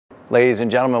Ladies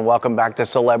and gentlemen, welcome back to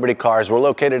Celebrity Cars. We're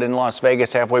located in Las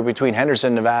Vegas, halfway between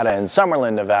Henderson, Nevada and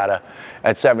Summerlin, Nevada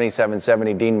at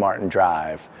 7770 Dean Martin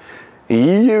Drive.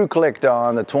 You clicked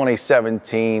on the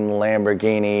 2017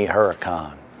 Lamborghini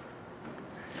Huracan.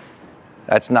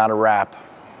 That's not a wrap.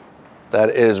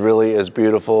 That is really as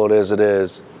beautiful as it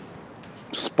is.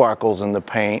 Sparkles in the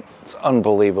paint. It's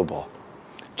unbelievable.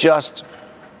 Just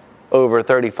over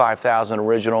 35,000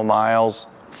 original miles,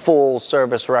 full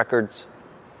service records.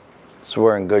 So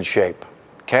we're in good shape,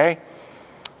 okay?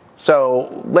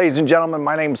 So, ladies and gentlemen,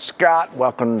 my name's Scott.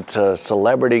 Welcome to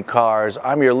Celebrity Cars.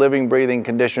 I'm your living, breathing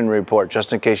condition report,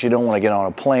 just in case you don't want to get on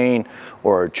a plane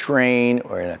or a train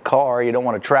or in a car, you don't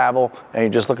want to travel, and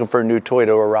you're just looking for a new toy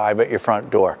to arrive at your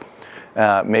front door.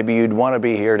 Maybe you'd want to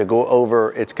be here to go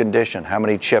over its condition. How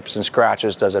many chips and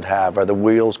scratches does it have? Are the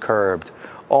wheels curbed?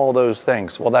 All those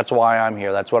things. Well, that's why I'm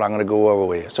here. That's what I'm going to go over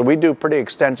with you. So we do pretty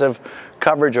extensive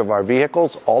coverage of our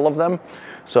vehicles, all of them.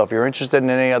 So if you're interested in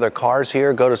any other cars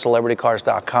here, go to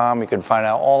celebritycars.com. You can find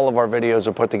out all of our videos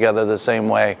are put together the same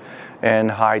way in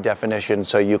high definition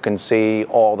so you can see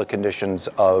all the conditions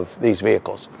of these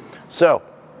vehicles. So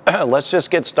let's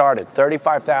just get started.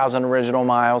 35,000 original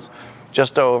miles,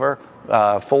 just over,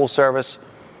 full service,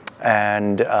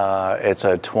 and it's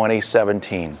a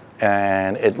 2017.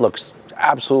 And it looks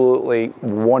absolutely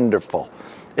wonderful.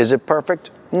 Is it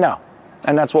perfect? No.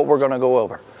 And that's what we're going to go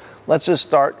over. Let's just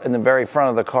start in the very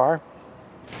front of the car.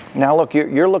 Now look,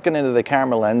 you're looking into the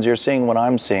camera lens. You're seeing what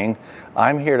I'm seeing.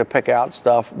 I'm here to pick out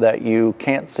stuff that you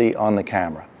can't see on the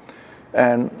camera.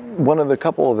 And one of the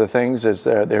couple of the things is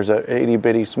there's a itty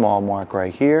bitty small mark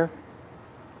right here.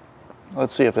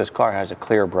 Let's see if this car has a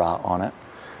clear bra on it.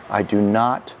 I do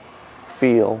not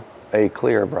feel a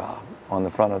clear bra on the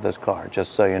front of this car,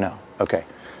 just so you know. Okay,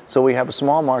 so we have a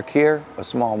small mark here, a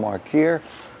small mark here,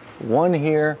 one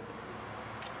here,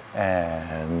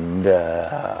 and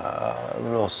a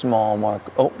real small mark.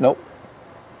 Oh, nope.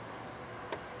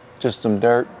 Just some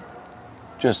dirt,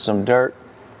 just some dirt.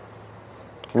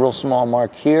 Real small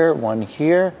mark here, one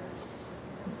here,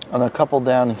 and a couple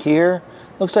down here.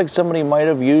 Looks like somebody might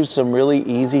have used some really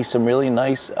easy, some really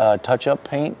nice touch-up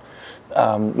paint,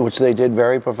 which they did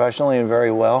very professionally and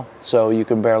very well. So you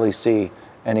can barely see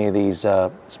any of these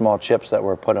small chips that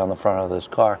were put on the front of this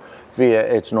car via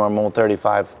its normal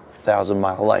 35,000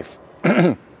 mile life.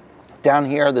 Down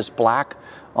here, this black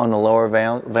on the lower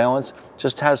valance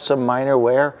just has some minor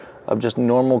wear of just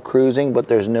normal cruising, but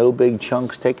there's no big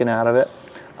chunks taken out of it.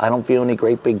 I don't feel any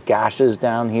great big gashes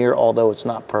down here, although it's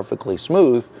not perfectly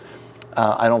smooth.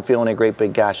 I don't feel any great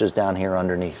big gashes down here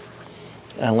underneath.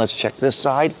 And let's check this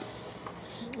side.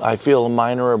 I feel a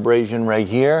minor abrasion right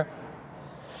here,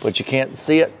 but you can't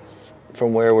see it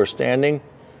from where we're standing.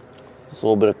 There's a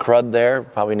little bit of crud there.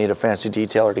 Probably need a fancy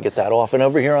detailer to get that off. And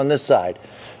over here on this side,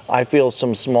 I feel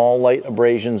some small light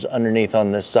abrasions underneath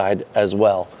on this side as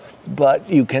well. But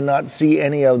you cannot see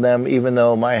any of them, even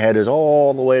though my head is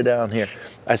all the way down here.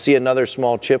 I see another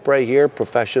small chip right here,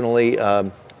 professionally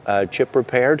chip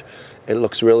repaired. It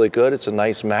looks really good. It's a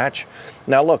nice match.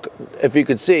 Now look, if you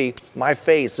could see, my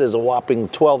face is a whopping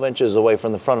 12 inches away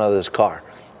from the front of this car.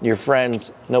 Your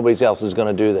friends, nobody else is going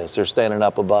to do this. They're standing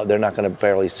up above. They're not going to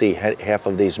barely see half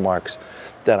of these marks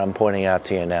that I'm pointing out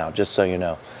to you now, just so you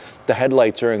know. The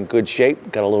headlights are in good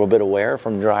shape. Got a little bit of wear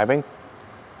from driving.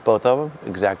 Both of them,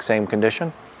 exact same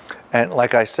condition. And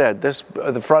like I said,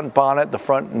 the front bonnet, the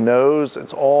front nose,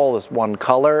 it's all this one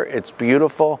color. It's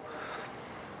beautiful.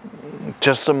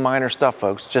 Just some minor stuff,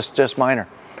 folks, just minor.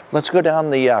 Let's go down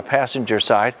the passenger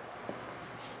side.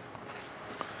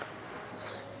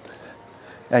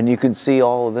 And you can see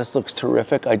all of this looks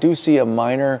terrific. I do see a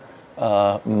minor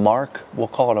mark. We'll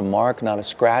call it a mark, not a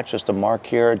scratch, just a mark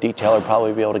here. A detailer will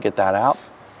probably be able to get that out.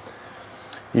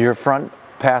 Your front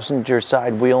passenger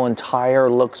side wheel and tire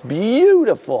looks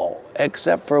beautiful,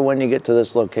 except for when you get to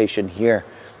this location here,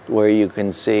 where you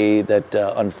can see that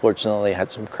unfortunately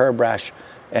had some curb rash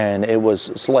and it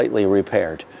was slightly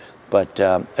repaired. But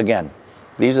again,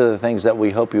 these are the things that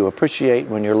we hope you appreciate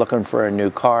when you're looking for a new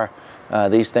car.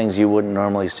 These things you wouldn't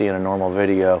normally see in a normal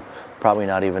video, probably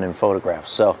not even in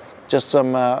photographs. So just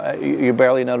some, you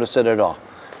barely notice it at all.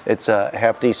 It's a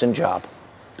half decent job.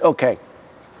 Okay,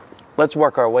 let's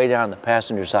work our way down the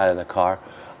passenger side of the car.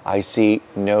 I see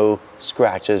no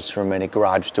scratches from any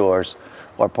garage doors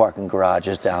or parking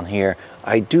garages down here.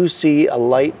 I do see a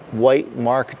light white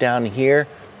mark down here.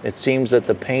 It seems that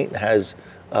the paint has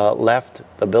left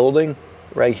the building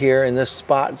right here in this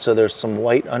spot, so there's some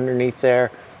white underneath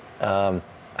there. I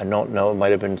don't know, it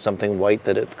might have been something white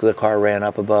that the car ran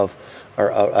up above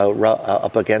or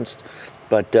up against.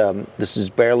 but this is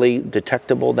barely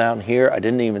detectable down here. I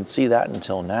didn't even see that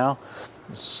until now.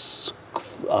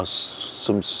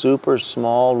 Some super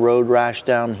small road rash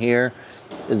down here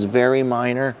is very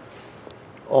minor.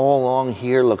 All along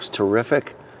here looks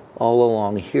terrific. All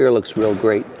along here looks real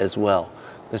great as well.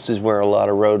 This is where a lot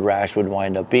of road rash would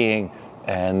wind up being,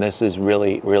 and this is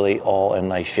really, really all in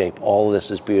nice shape. All of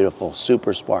this is beautiful,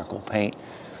 super sparkle paint.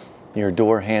 Your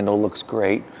door handle looks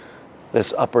great.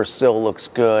 This upper sill looks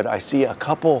good. I see a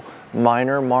couple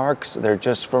minor marks. They're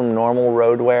just from normal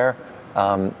road wear.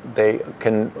 They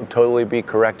can totally be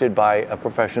corrected by a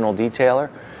professional detailer.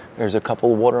 There's a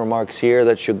couple watermarks here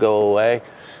that should go away.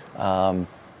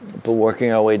 But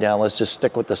working our way down, let's just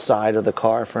stick with the side of the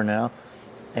car for now.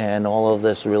 And all of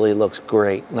this really looks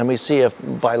great. Let me see if,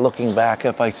 by looking back,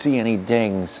 if I see any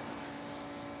dings.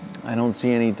 I don't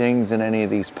see any dings in any of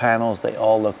these panels. They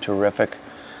all look terrific.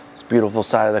 This beautiful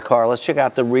side of the car. Let's check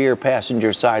out the rear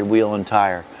passenger side wheel and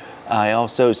tire. I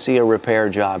also see a repair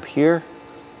job here.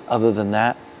 Other than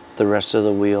that, the rest of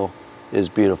the wheel is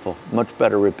beautiful. Much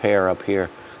better repair up here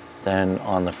than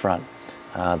on the front.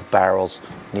 The barrels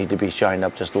need to be shined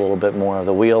up just a little bit more of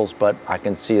the wheels, but I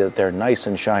can see that they're nice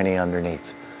and shiny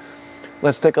underneath.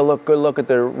 Let's take a good look at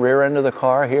the rear end of the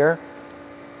car here.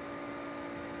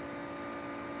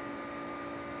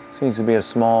 Seems to be a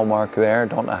small mark there.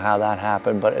 Don't know how that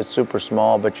happened, but it's super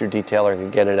small, but your detailer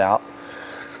can get it out.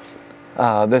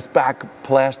 This back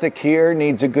plastic here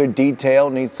needs a good detail,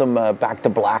 needs some back to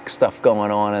black stuff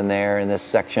going on in there in this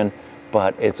section,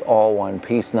 but it's all one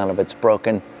piece, none of it's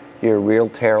broken. Your rear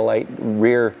tail light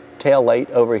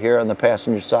over here on the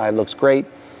passenger side looks great.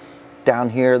 Down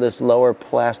here, this lower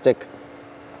plastic,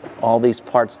 all these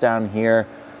parts down here,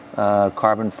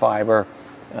 carbon fiber,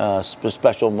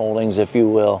 special moldings, if you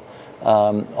will.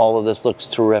 All of this looks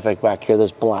terrific back here.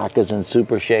 This black is in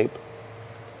super shape.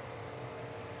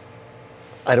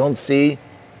 I don't see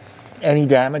any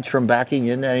damage from backing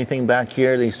into anything back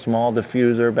here. The small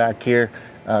diffuser back here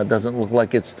doesn't look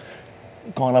like it's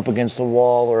gone up against a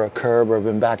wall or a curb or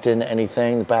been backed into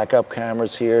anything. The backup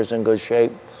cameras here is in good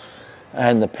shape.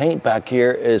 And the paint back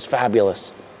here is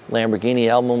fabulous. Lamborghini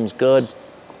emblem's good.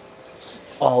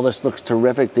 All this looks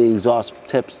terrific. The exhaust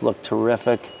tips look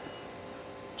terrific.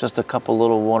 Just a couple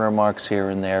little watermarks here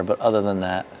and there, but other than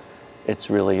that, it's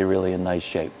really, really in nice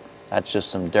shape. That's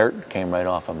just some dirt, came right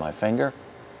off of my finger.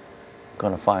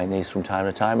 Gonna find these from time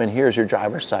to time. And here's your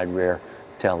driver's side rear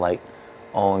tail light,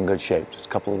 all in good shape. Just a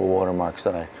couple little watermarks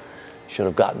that I should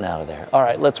have gotten out of there. All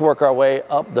right, let's work our way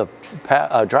up the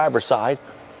driver's side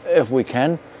if we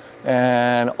can.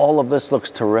 And all of this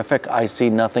looks terrific. I see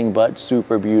nothing but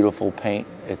super beautiful paint.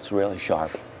 It's really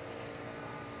sharp.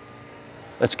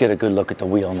 Let's get a good look at the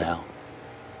wheel now.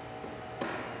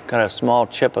 Got a small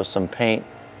chip of some paint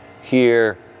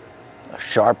here. A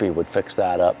Sharpie would fix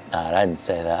that up. Nah, I didn't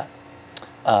say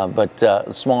that. But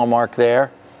a small mark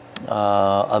there.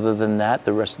 Other than that,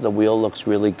 the rest of the wheel looks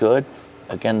really good.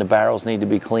 Again, the barrels need to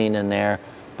be clean in there,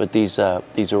 but these are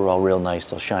all real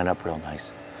nice. They'll shine up real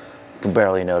nice. You can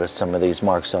barely notice some of these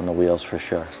marks on the wheels for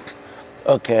sure.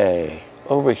 Okay,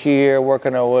 over here,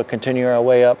 continue our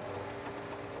way up.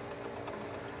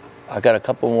 I got a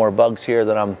couple more bugs here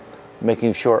that I'm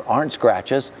making sure aren't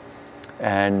scratches,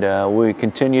 and we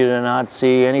continue to not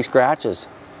see any scratches.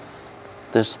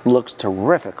 This looks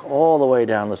terrific all the way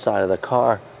down the side of the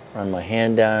car. Run my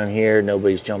hand down here,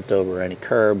 nobody's jumped over any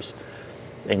curbs.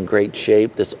 In great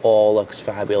shape. This all looks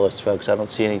fabulous, folks. I don't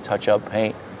see any touch-up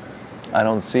paint. I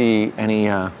don't see any,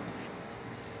 I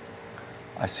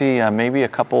see maybe a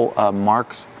couple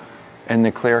marks in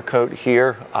the clear coat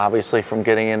here, obviously from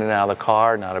getting in and out of the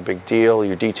car, not a big deal.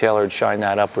 Your detailer would shine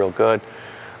that up real good.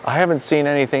 I haven't seen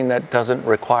anything that doesn't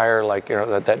require, like, you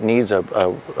know, that needs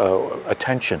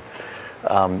attention.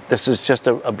 This is just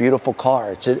a beautiful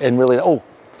car. It's and really, oh,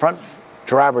 front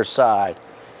driver's side,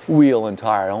 wheel and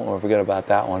tire. I don't want to forget about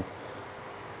that one.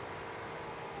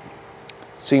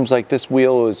 Seems like this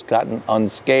wheel has gotten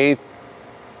unscathed.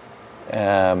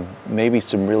 Maybe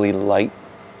some really light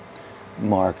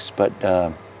marks, but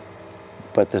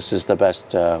this is the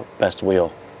best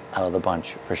wheel out of the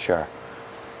bunch for sure.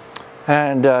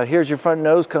 And here's your front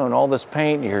nose cone. All this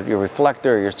paint, your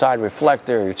reflector, your side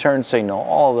reflector, your turn signal.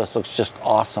 All this looks just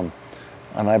awesome.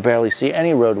 And I barely see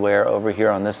any road wear over here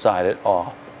on this side at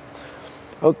all.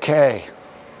 Okay,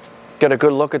 get a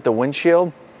good look at the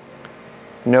windshield.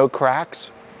 No cracks,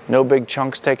 no big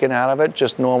chunks taken out of it,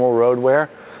 just normal road wear.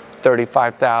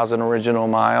 35,000 original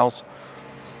miles.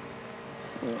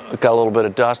 Got a little bit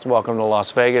of dust. Welcome to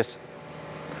Las Vegas.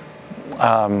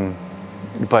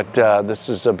 But this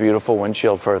is a beautiful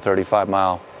windshield for a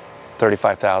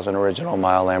 35,000 original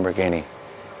mile Lamborghini.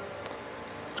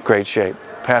 Great shape.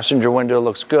 Passenger window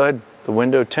looks good. The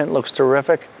window tint looks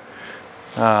terrific.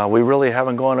 We really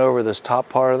haven't gone over this top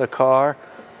part of the car.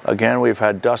 Again, we've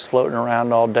had dust floating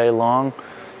around all day long.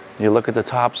 You look at the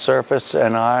top surface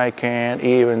and I can't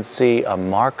even see a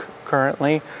mark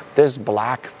currently. This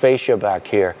black fascia back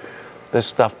here, this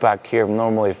stuff back here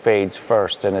normally fades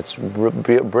first, and it's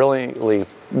brilliantly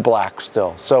black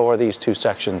still. So are these two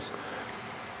sections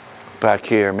back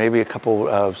here. Maybe a couple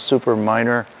of super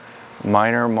minor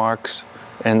marks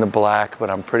in the black, but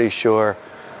I'm pretty sure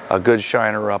a good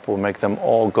shiner up will make them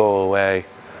all go away.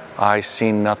 I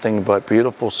see nothing but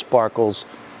beautiful sparkles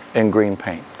in green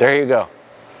paint. There you go.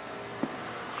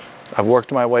 I've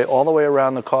worked my way all the way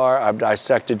around the car. I've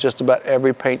dissected just about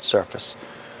every paint surface.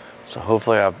 So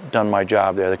hopefully I've done my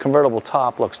job there. The convertible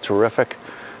top looks terrific.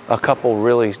 A couple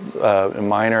really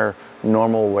minor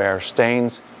normal wear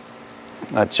stains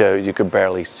that you could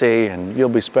barely see, and you'll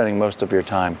be spending most of your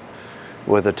time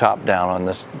with the top down on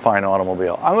this fine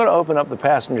automobile. I'm going to open up the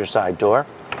passenger side door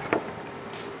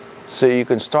so you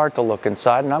can start to look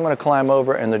inside, and I'm going to climb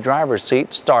over in the driver's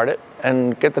seat, start it,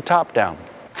 and get the top down.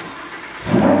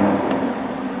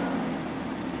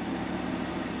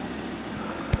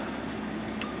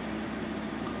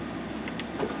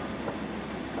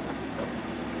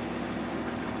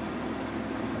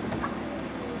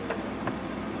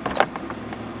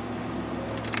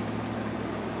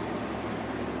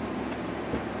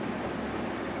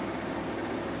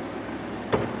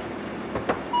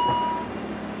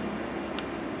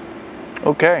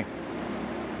 Okay.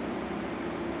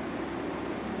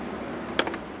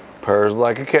 Purrs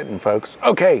like a kitten, folks.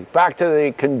 Okay, back to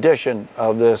the condition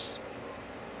of this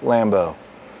Lambo.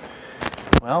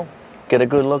 Well, get a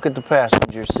good look at the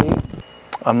passenger seat.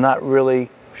 I'm not really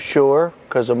sure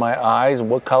because of my eyes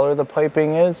what color the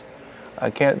piping is.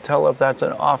 I can't tell if that's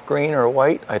an off green or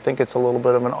white. I think it's a little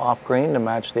bit of an off green to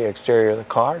match the exterior of the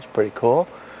car. It's pretty cool.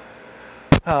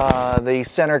 The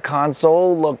center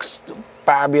console looks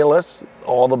fabulous.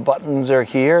 All the buttons are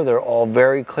here. They're all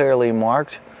very clearly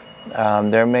marked.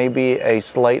 There may be a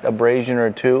slight abrasion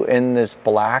or two in this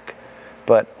black,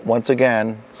 but once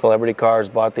again, Celebrity Cars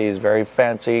bought these very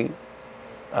fancy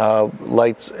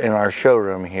lights in our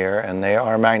showroom here, and they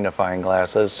are magnifying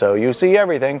glasses, so you see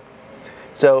everything.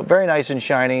 So very nice and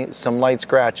shiny. Some light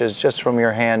scratches just from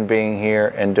your hand being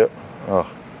here and oh,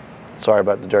 sorry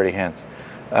about the dirty hands.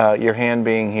 Your hand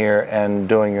being here and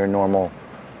doing your normal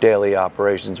daily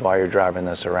operations while you're driving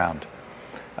this around.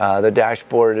 The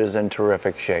dashboard is in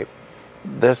terrific shape.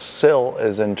 This sill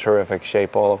is in terrific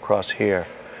shape all across here.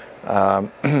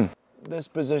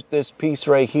 This piece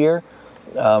right here,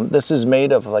 this is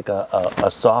made of like a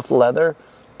soft leather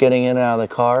getting in and out of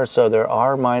the car, so there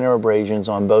are minor abrasions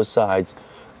on both sides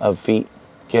of feet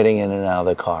getting in and out of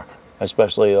the car,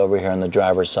 especially over here on the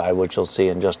driver's side, which you'll see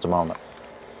in just a moment.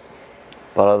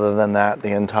 But other than that,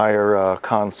 the entire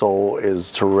console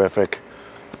is terrific.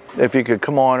 If you could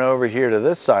come on over here to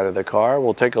this side of the car,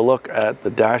 we'll take a look at the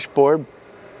dashboard,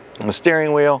 the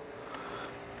steering wheel,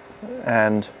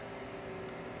 and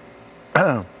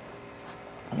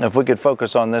if we could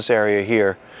focus on this area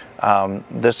here,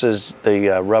 this is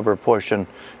the rubber portion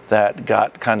that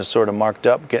got kind of sort of marked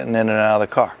up getting in and out of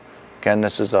the car. Again,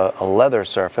 this is a leather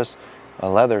surface,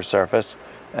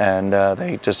 and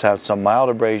they just have some mild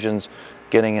abrasions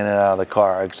getting in and out of the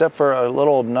car, except for a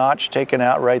little notch taken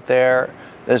out right there.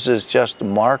 This is just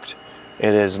marked.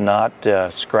 It is not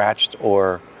scratched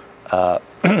or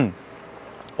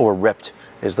or ripped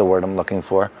is the word I'm looking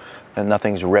for. And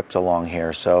nothing's ripped along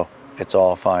here, so it's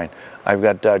all fine. I've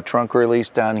got trunk release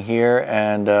down here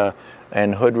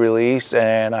and hood release,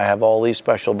 and I have all these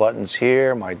special buttons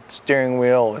here. My steering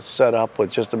wheel is set up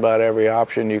with just about every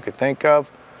option you could think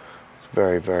of. It's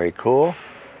very, very cool.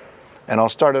 And I'll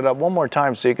start it up one more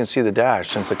time so you can see the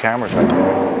dash since the camera's right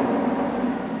there.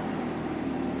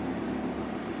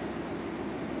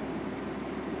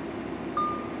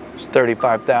 It's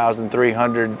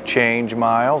 35,300 change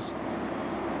miles.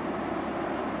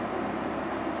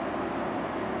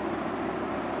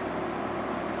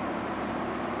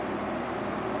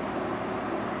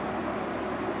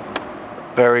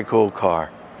 Very cool car.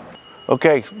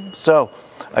 Okay, so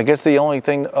I guess the only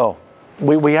thing,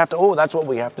 we have to, that's what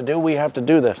we have to do. We have to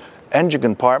do the engine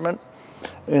compartment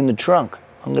in the trunk.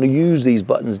 I'm going to use these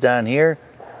buttons down here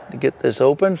to get this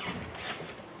open.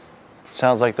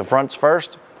 Sounds like the front's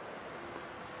first.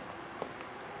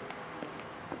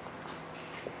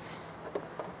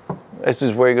 This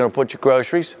is where you're going to put your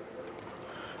groceries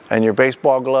and your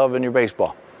baseball glove and your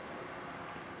baseball.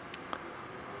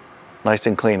 Nice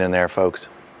and clean in there, folks.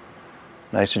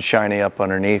 Nice and shiny up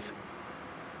underneath.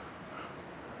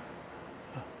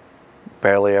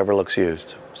 Barely ever looks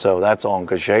used. So that's all in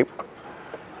good shape.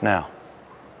 Now,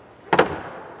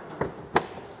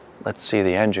 let's see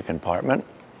the engine compartment.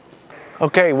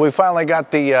 Okay, we finally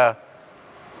got the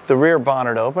rear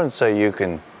bonnet open so you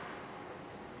can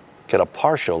get a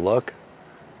partial look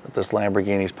at this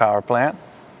Lamborghini's power plant.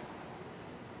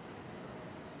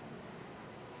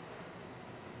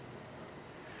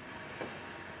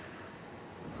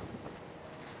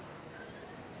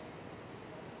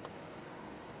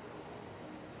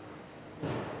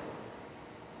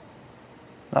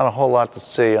 Not a whole lot to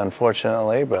see,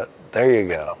 unfortunately, but there you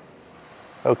go.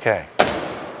 Okay,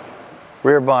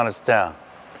 rear bonnet's down.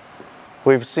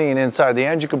 We've seen inside the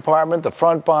engine compartment, the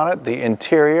front bonnet, the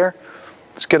interior.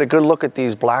 Let's get a good look at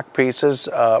these black pieces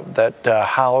that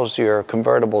house your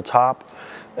convertible top,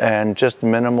 and just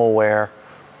minimal wear.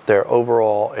 They're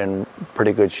overall in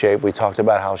pretty good shape. We talked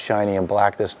about how shiny and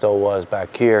black this still was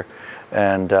back here,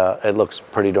 and it looks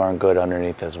pretty darn good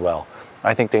underneath as well.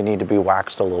 I think they need to be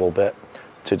waxed a little bit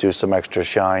to do some extra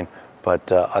shine,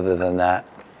 but other than that,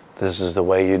 this is the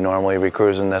way you normally be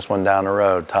cruising this one down the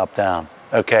road, top down.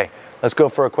 Okay, let's go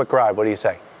for a quick ride. What do you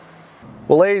say?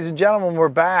 Well, ladies and gentlemen, we're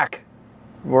back.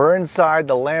 We're inside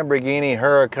the Lamborghini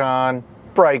Huracan,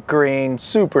 bright green,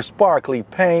 super sparkly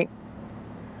paint,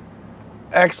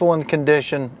 excellent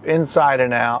condition inside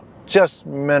and out, just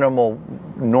minimal,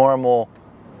 normal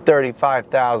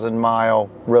 35,000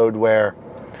 mile road wear.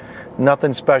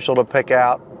 Nothing special to pick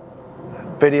out.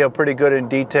 Video pretty good in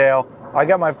detail. I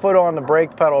got my foot on the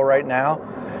brake pedal right now.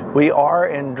 We are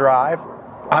in drive.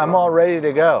 I'm all ready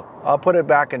to go. I'll put it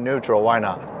back in neutral, why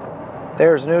not?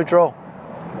 There's neutral.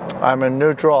 I'm in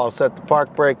neutral. I'll set the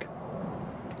park brake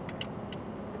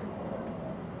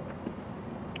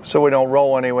so we don't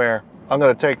roll anywhere. I'm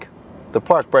going to take the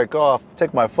park brake off,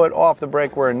 take my foot off the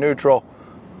brake. We're in neutral.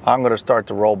 I'm going to start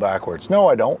to roll backwards. No,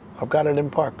 I don't. I've got it in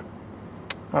park.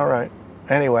 All right.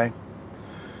 Anyway,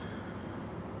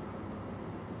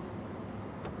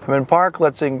 I'm in park.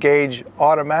 Let's engage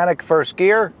automatic first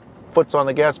gear. Foot's on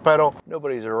the gas pedal.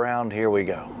 Nobody's around. Here we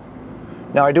go.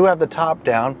 Now I do have the top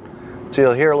down, so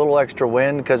you'll hear a little extra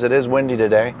wind because it is windy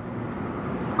today.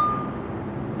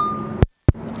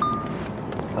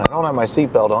 I don't have my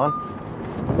seatbelt on.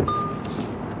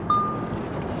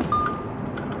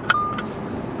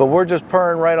 But we're just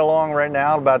purring right along right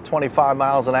now, about 25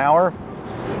 miles an hour.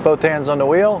 Both hands on the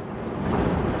wheel.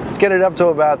 Let's get it up to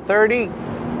about 30,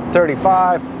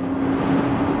 35.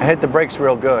 Hit the brakes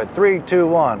real good. 3, 2,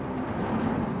 1.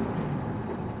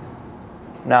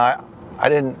 Now, I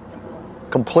didn't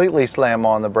completely slam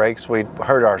on the brakes. We'd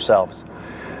hurt ourselves.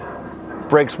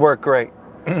 Brakes work great.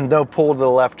 No pull to the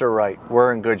left or right.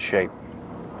 We're in good shape.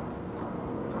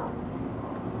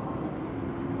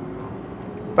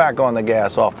 Back on the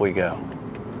gas, off we go.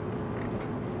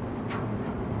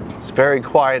 It's a very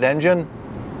quiet engine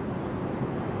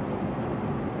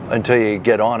until you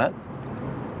get on it.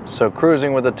 So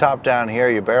cruising with the top down here,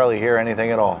 you barely hear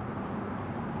anything at all.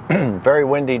 Very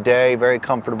windy day, very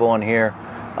comfortable in here.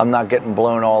 I'm not getting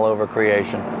blown all over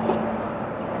creation.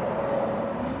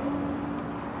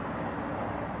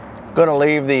 Going to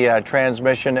leave the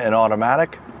transmission in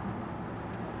automatic.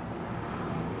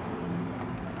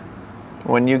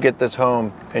 When you get this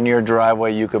home in your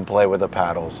driveway, you can play with the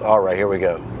paddles. All right, here we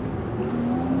go.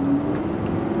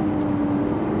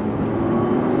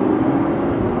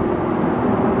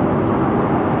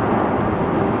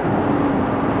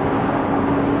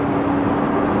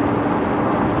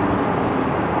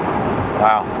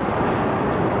 Wow.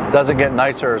 Doesn't get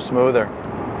nicer or smoother.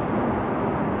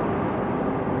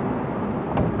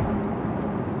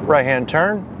 Right-hand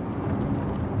turn.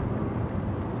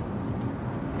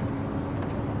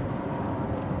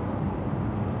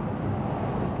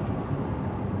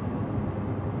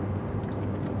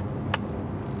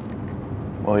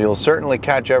 Well, you'll certainly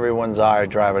catch everyone's eye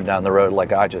driving down the road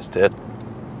like I just did.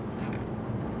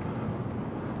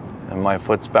 And my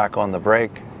foot's back on the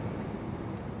brake.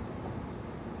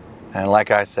 And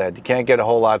like I said, you can't get a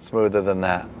whole lot smoother than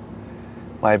that.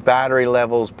 My battery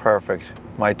level's perfect.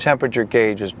 My temperature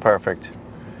gauge is perfect.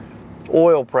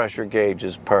 Oil pressure gauge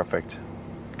is perfect.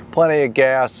 Plenty of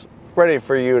gas, ready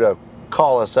for you to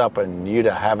call us up and you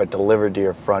to have it delivered to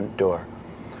your front door.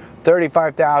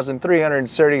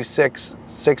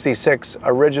 35,366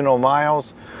 original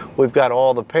miles. We've got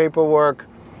all the paperwork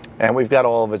and we've got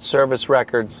all of its service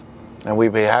records, and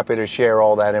we'd be happy to share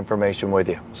all that information with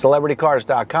you.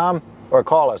 CelebrityCars.com or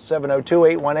call us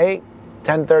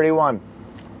 702-818-1031.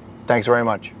 Thanks very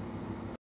much.